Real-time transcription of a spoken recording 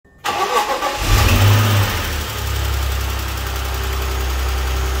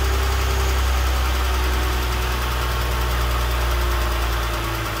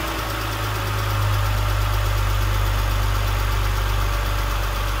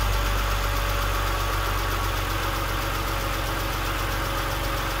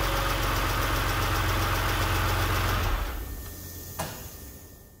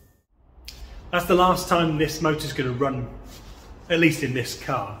That's the last time this motor's going to run, at least in this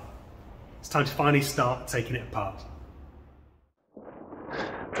car. It's time to finally start taking it apart.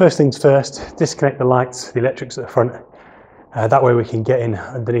 First things first, disconnect the lights, the electrics at the front. That way we can get in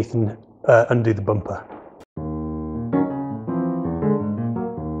underneath and undo the bumper.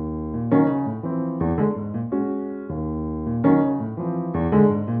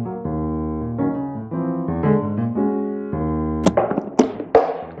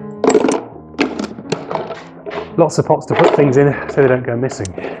 Lots of pots to put things in so they don't go missing.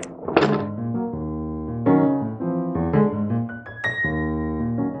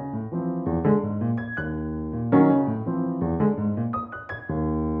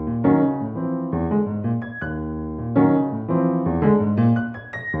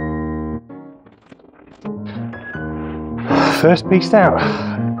 First piece out,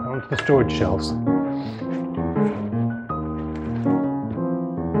 onto the storage shelves.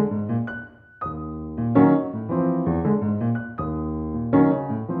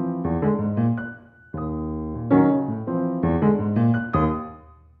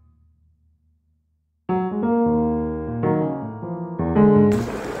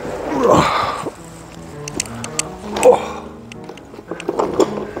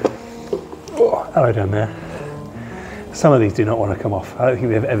 Hello down there. Some of these do not want to come off. I don't think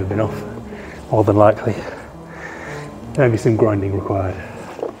they've ever been off, more than likely. There may be some grinding required.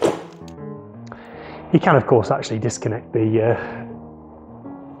 You can of course actually disconnect the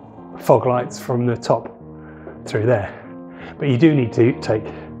fog lights from the top through there, but you do need to take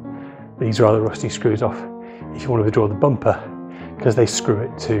these rather rusty screws off if you want to withdraw the bumper, because they screw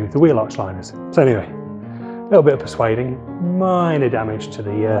it to the wheel arch liners. So anyway, a little bit of persuading, minor damage to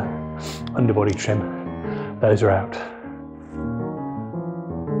the underbody trim. Those are out.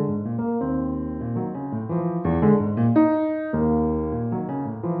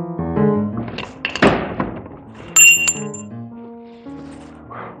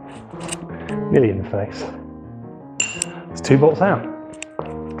 Nearly in the face. There's 2 bolts out.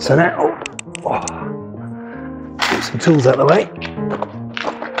 So now, get some tools out of the way.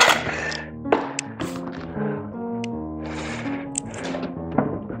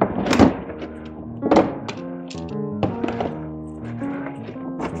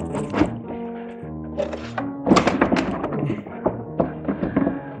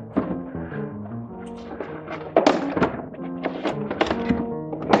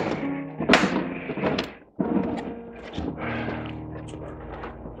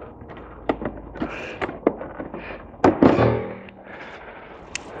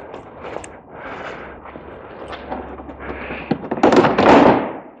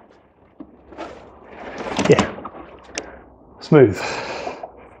 Yeah, smooth.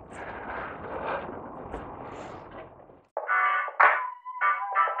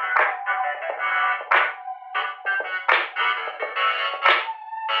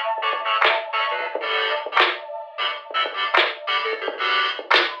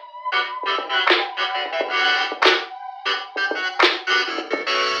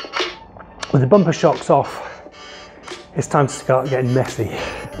 With the bumper shocks off, it's time to start getting messy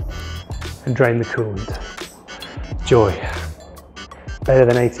and drain the coolant. Joy. Better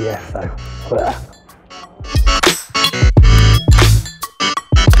than ATF though. Blah.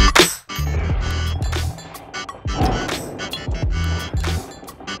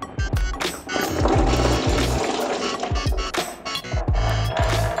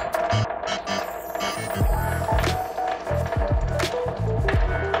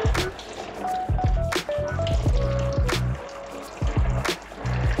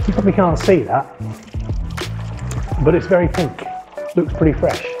 You probably can't see that, but it's very pink. Looks pretty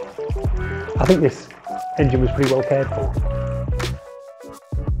fresh. I think this engine was pretty well cared for.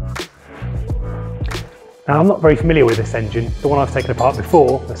 Now I'm not very familiar with this engine. The one I've taken apart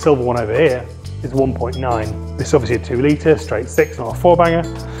before, the silver one over here, is 1.9. This is obviously a 2 litre, straight 6, not a 4-banger.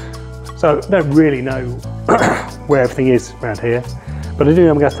 So I don't really know where everything is around here. But I do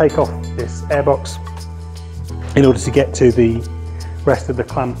know I'm going to take off this airbox in order to get to the rest of the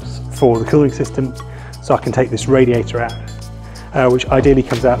clamps for the cooling system, so I can take this radiator out, which ideally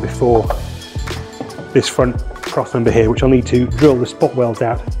comes out before this front cross member here, which I'll need to drill the spot welds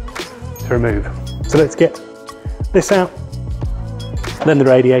out to remove. So let's get this out, then the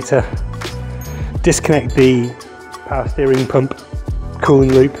radiator, disconnect the power steering pump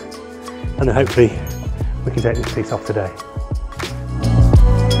cooling loop, and then hopefully we can take this piece off today.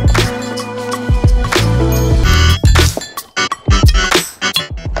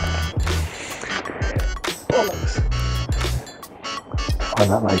 Find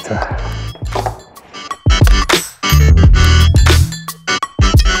that later.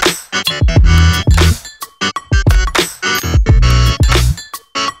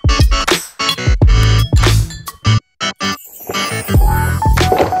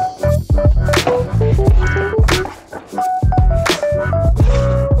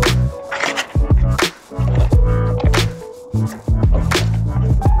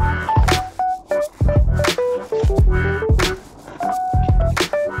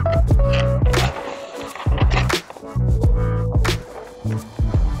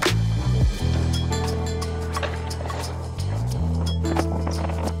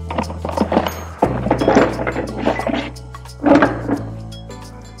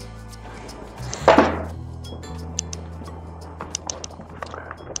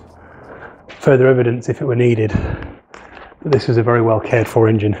 further evidence if it were needed that this was a very well cared for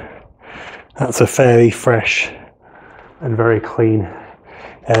engine. That's a fairly fresh and very clean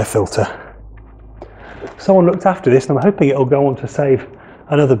air filter. Someone looked after this, and I'm hoping it'll go on to save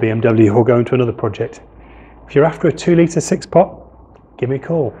another BMW or go into another project. If you're after a 2 litre 6-pot, give me a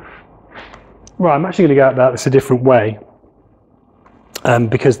call. Right, I'm actually going to go about this a different way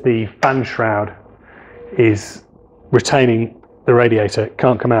because the fan shroud is retaining the radiator. It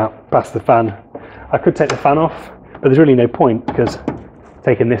can't come out past the fan. I could take the fan off, but there's really no point because I'm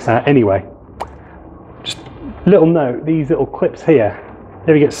taking this out anyway. Just a little note, these little clips here, if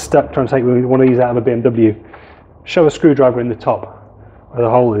you get stuck trying to take one of these out of a BMW, shove a screwdriver in the top where the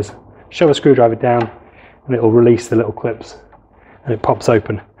hole is, shove a screwdriver down and it will release the little clips and it pops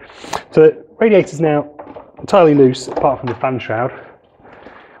open. So the radiator is now entirely loose apart from the fan shroud.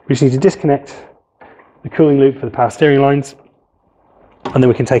 We just need to disconnect the cooling loop for the power steering lines, and then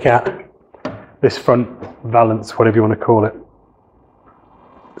we can take out this front valance, whatever you want to call it,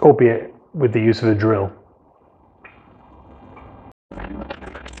 albeit with the use of a drill.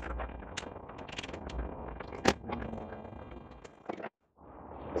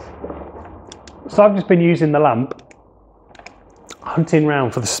 So I've just been using the lamp, hunting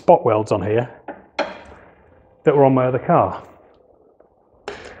around for the spot welds on here that were on my other car.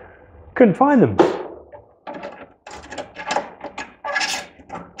 Couldn't find them.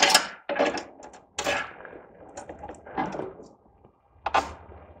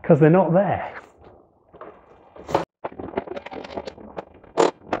 Because they're not there.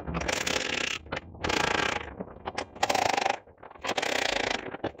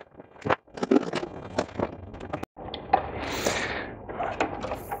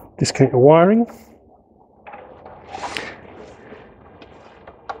 Disconnect the wiring.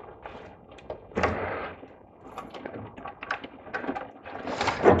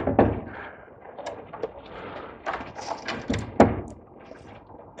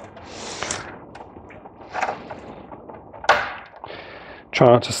 Try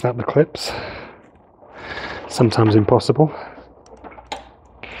not to snap the clips, sometimes impossible.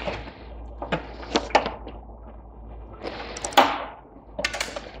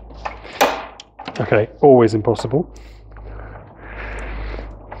 Okay, always impossible.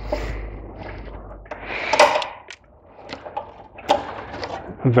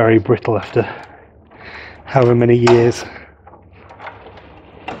 Very brittle after however many years.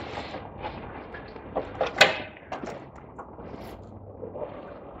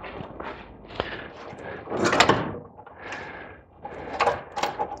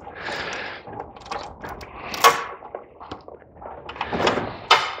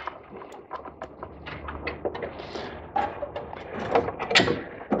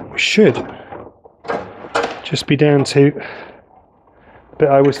 Should just be down to the bit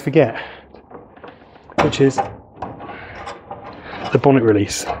I always forget, which is the bonnet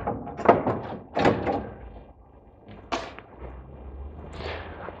release.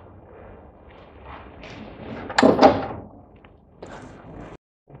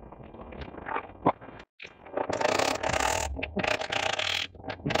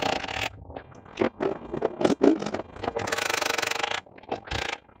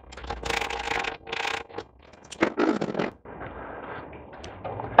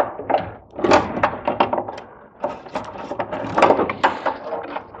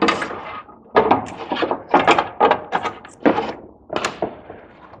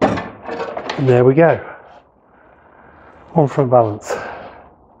 And there we go, one front valance.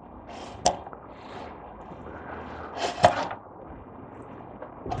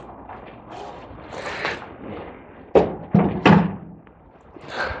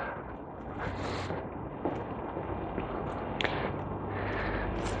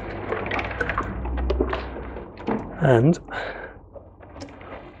 And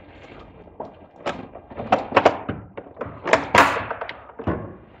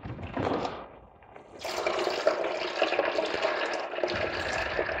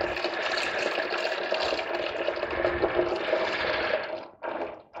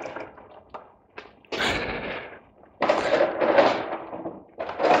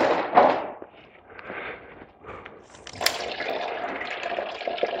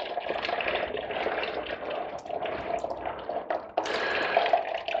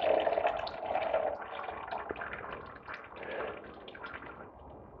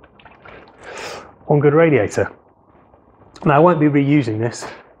one good radiator. Now I won't be reusing this,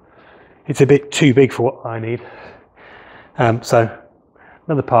 it's a bit too big for what I need, so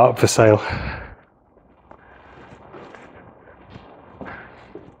another part for sale.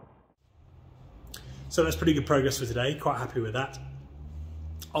 So that's pretty good progress for today, quite happy with that.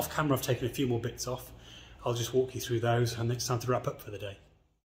 Off camera I've taken a few more bits off. I'll just walk you through those and it's time to wrap up for the day.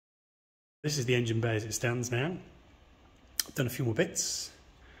 This is the engine bay as it stands now. I've done a few more bits.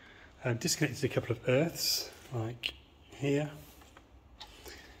 I've disconnected a couple of earths, like here,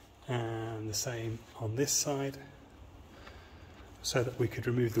 and the same on this side, so that we could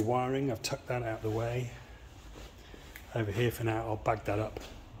remove the wiring. I've tucked that out of the way. Over here for now, I'll bag that up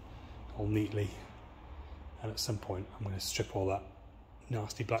all neatly, and at some point I'm going to strip all that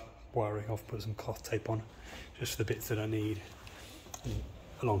nasty black wiring off, put some cloth tape on, just for the bits that I need,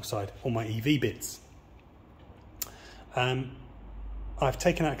 alongside all my EV bits. I've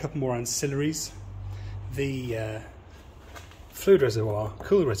taken out a couple more ancillaries. The fluid reservoir,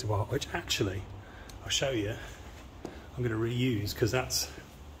 cooler reservoir, which actually, I'll show you, I'm going to reuse because that's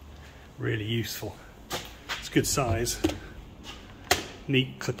really useful. It's good size,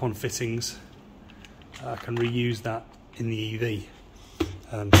 neat clip-on fittings. I can reuse that in the EV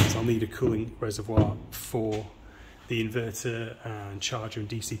because I'll need a cooling reservoir for the inverter and charger and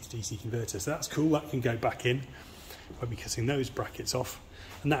DC to DC converter. So that's cool, that can go back in. I'll be cutting those brackets off,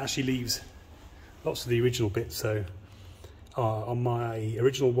 and that actually leaves lots of the original bits. So on my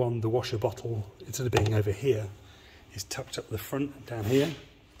original one, the washer bottle, instead of being over here, is tucked up the front down here,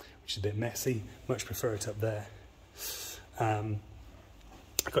 which is a bit messy. Much prefer it up there. I've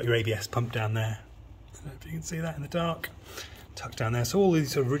got your ABS pump down there. I don't know if you can see that in the dark. Tucked down there. So all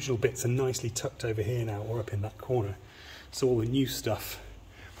these sort of original bits are nicely tucked over here now, or up in that corner. So all the new stuff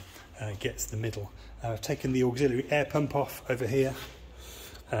gets the middle. I've taken the auxiliary air pump off over here.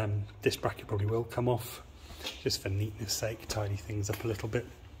 This bracket probably will come off, just for neatness sake, tidy things up a little bit.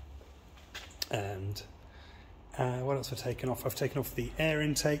 And what else have I taken off? I've taken off the air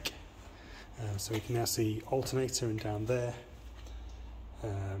intake, so we can now see alternator and down there.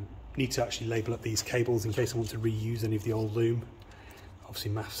 Need to actually label up these cables in case I want to reuse any of the old loom.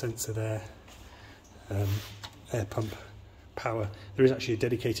 Obviously MAF sensor there, air pump power. There is actually a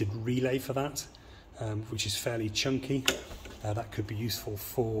dedicated relay for that, which is fairly chunky. That could be useful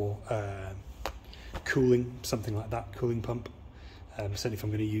for cooling, something like that, cooling pump. Certainly if I'm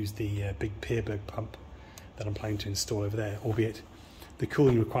going to use the big Pierberg pump that I'm planning to install over there, albeit the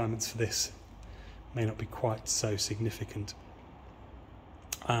cooling requirements for this may not be quite so significant.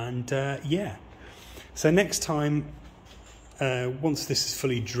 And yeah, so next time, once this is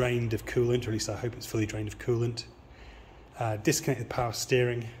fully drained of coolant, or at least I hope it's fully drained of coolant, disconnect the power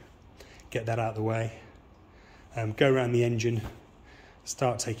steering, get that out of the way, go around the engine,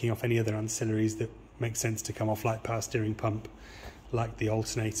 start taking off any other ancillaries that make sense to come off, like power steering pump, like the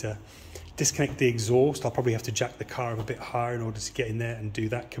alternator. Disconnect the exhaust. I'll probably have to jack the car up a bit higher in order to get in there and do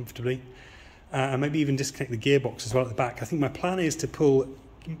that comfortably. And maybe even disconnect the gearbox as well at the back. I think my plan is to pull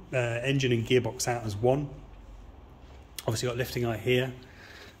engine and gearbox out as one. Obviously got lifting eye here.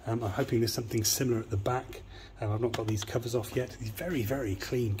 I'm hoping there's something similar at the back. I've not got these covers off yet. These very, very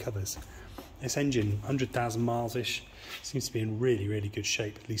clean covers. This engine, 100,000 miles-ish, seems to be in really, really good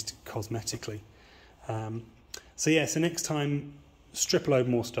shape, at least cosmetically. So yeah, so next time, strip a load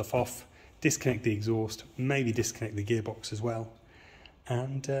more stuff off, disconnect the exhaust, maybe disconnect the gearbox as well,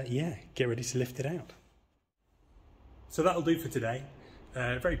 and yeah, get ready to lift it out. So that'll do for today.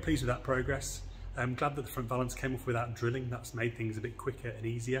 Very pleased with that progress. I'm glad that the front valance came off without drilling. That's made things a bit quicker and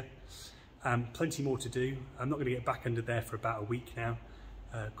easier. Plenty more to do. I'm not going to get back under there for about a week now.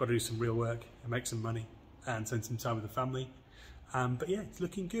 Got to do some real work and make some money and spend some time with the family. But yeah, it's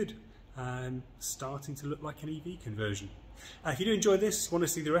looking good and starting to look like an EV conversion. If you do enjoy this, want to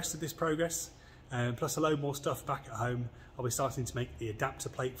see the rest of this progress, plus a load more stuff back at home, I'll be starting to make the adapter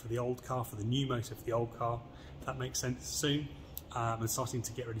plate for the old car, for the new motor for the old car, if that makes sense, soon. And starting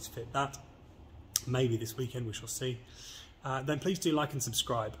to get ready to fit that. Maybe this weekend, we shall see. Then please do like and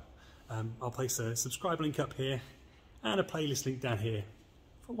subscribe. I'll place a subscribe link up here and a playlist link down here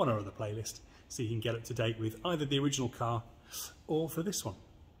for one or other playlist, so you can get up to date with either the original car or for this one.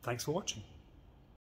 Thanks for watching.